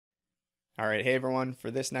All right, hey everyone, for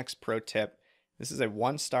this next pro tip, this is a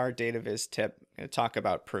one-star data viz tip. I'm going to talk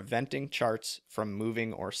about preventing charts from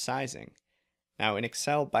moving or sizing. Now in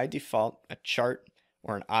Excel, by default, a chart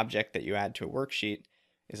or an object that you add to a worksheet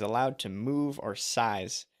is allowed to move or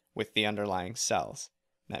size with the underlying cells.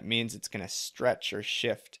 That means it's going to stretch or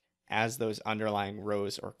shift as those underlying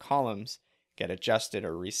rows or columns get adjusted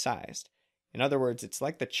or resized. In other words, it's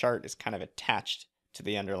like the chart is kind of attached to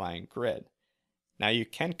the underlying grid. Now you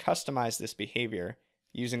can customize this behavior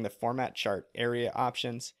using the Format Chart area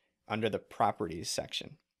options under the Properties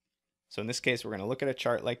section. So in this case, we're going to look at a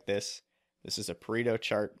chart like this. This is a Pareto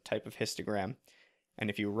chart type of histogram.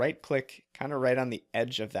 And if you right-click kind of right on the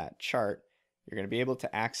edge of that chart, you're going to be able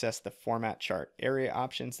to access the Format Chart area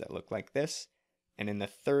options that look like this. And in the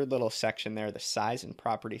third little section there, the Size and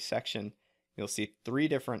Property section, you'll see three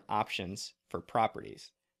different options for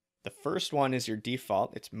properties. The first one is your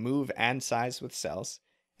default. It's move and size with cells.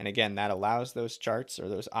 And again, that allows those charts or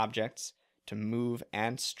those objects to move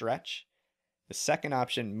and stretch. The second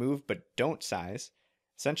option, move but don't size,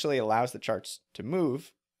 essentially allows the charts to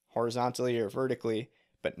move horizontally or vertically,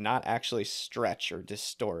 but not actually stretch or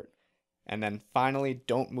distort. And then finally,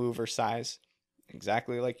 don't move or size,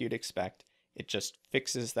 exactly like you'd expect. It just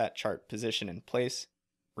fixes that chart position in place,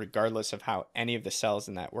 regardless of how any of the cells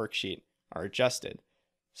in that worksheet are adjusted.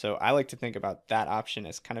 So I like to think about that option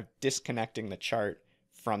as kind of disconnecting the chart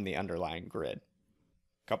from the underlying grid.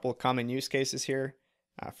 A couple of common use cases here.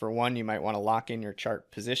 For one, you might want to lock in your chart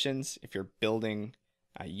positions if you're building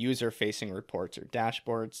user-facing reports or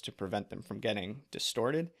dashboards to prevent them from getting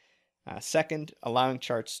distorted. Second, allowing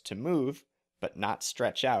charts to move but not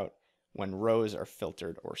stretch out when rows are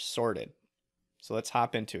filtered or sorted. So let's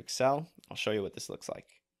hop into Excel. I'll show you what this looks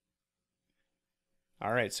like.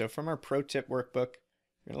 All right, so from our pro tip workbook,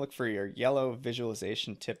 you're going to look for your yellow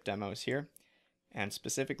visualization tip demos here, and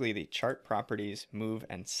specifically the chart properties move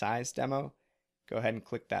and size demo. Go ahead and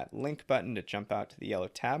click that link button to jump out to the yellow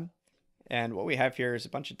tab. And what we have here is a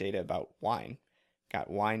bunch of data about wine.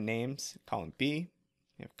 Got wine names, column B,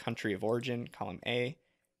 you have country of origin, column A,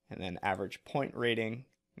 and then average point rating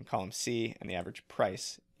in column C, and the average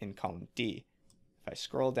price in column D. If I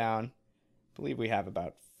scroll down, I believe we have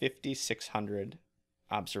about 5,600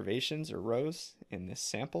 observations or rows in this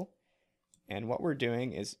sample. And what we're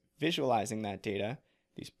doing is visualizing that data,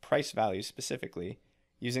 these price values specifically,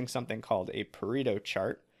 using something called a Pareto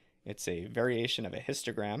chart. It's a variation of a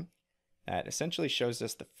histogram that essentially shows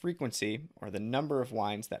us the frequency or the number of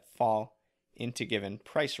wines that fall into given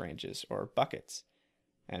price ranges or buckets.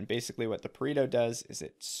 And basically what the Pareto does is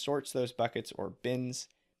it sorts those buckets or bins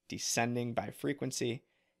descending by frequency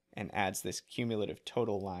and adds this cumulative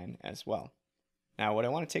total line as well. Now what I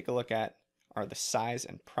want to take a look at are the size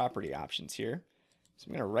and property options here. So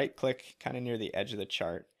I'm going to right click kind of near the edge of the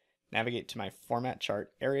chart, navigate to my Format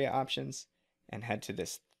Chart area options, and head to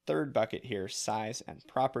this third bucket here, size and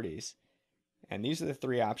properties. And these are the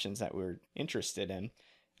three options that we're interested in.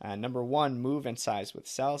 Number one, move and size with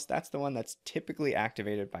cells. That's the one that's typically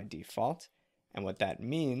activated by default. And what that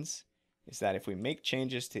means is that if we make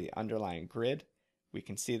changes to the underlying grid, we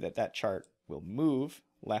can see that that chart will move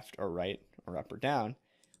left or right or up or down,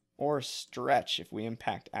 or stretch if we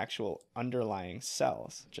impact actual underlying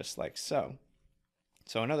cells, just like so.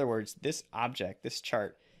 So in other words, this object, this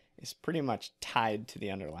chart, is pretty much tied to the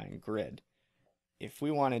underlying grid. If we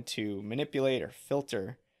wanted to manipulate or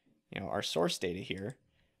filter, our source data here,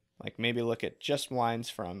 like maybe look at just wines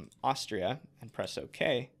from Austria and press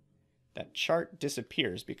OK, that chart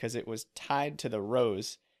disappears because it was tied to the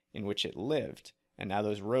rows in which it lived, and now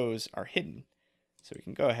those rows are hidden. So we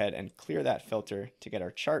can go ahead and clear that filter to get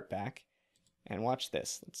our chart back. And watch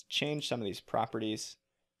this. Let's change some of these properties,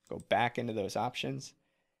 go back into those options.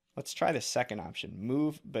 Let's try the second option,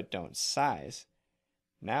 move but don't size.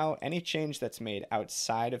 Now any change that's made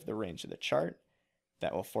outside of the range of the chart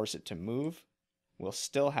that will force it to move will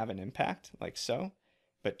still have an impact, like so,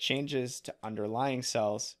 but changes to underlying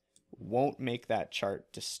cells won't make that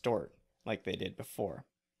chart distort like they did before.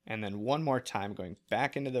 And then one more time, going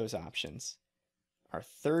back into those options, our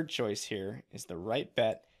third choice here is the right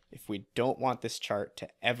bet if we don't want this chart to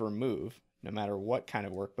ever move, no matter what kind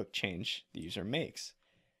of workbook change the user makes.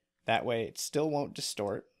 That way it still won't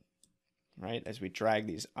distort, right, as we drag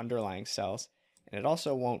these underlying cells, and it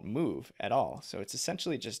also won't move at all. So it's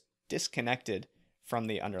essentially just disconnected from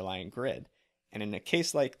the underlying grid. And in a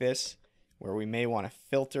case like this, where we may want to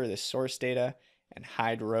filter the source data and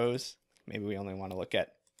hide rows, maybe we only want to look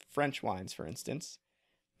at French wines, for instance,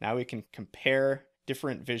 now we can compare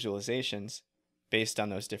different visualizations based on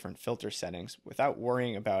those different filter settings without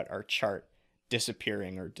worrying about our chart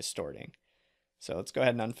disappearing or distorting. So let's go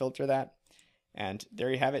ahead and unfilter that. And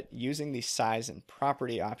there you have it, using the size and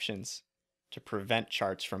property options to prevent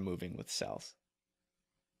charts from moving with cells.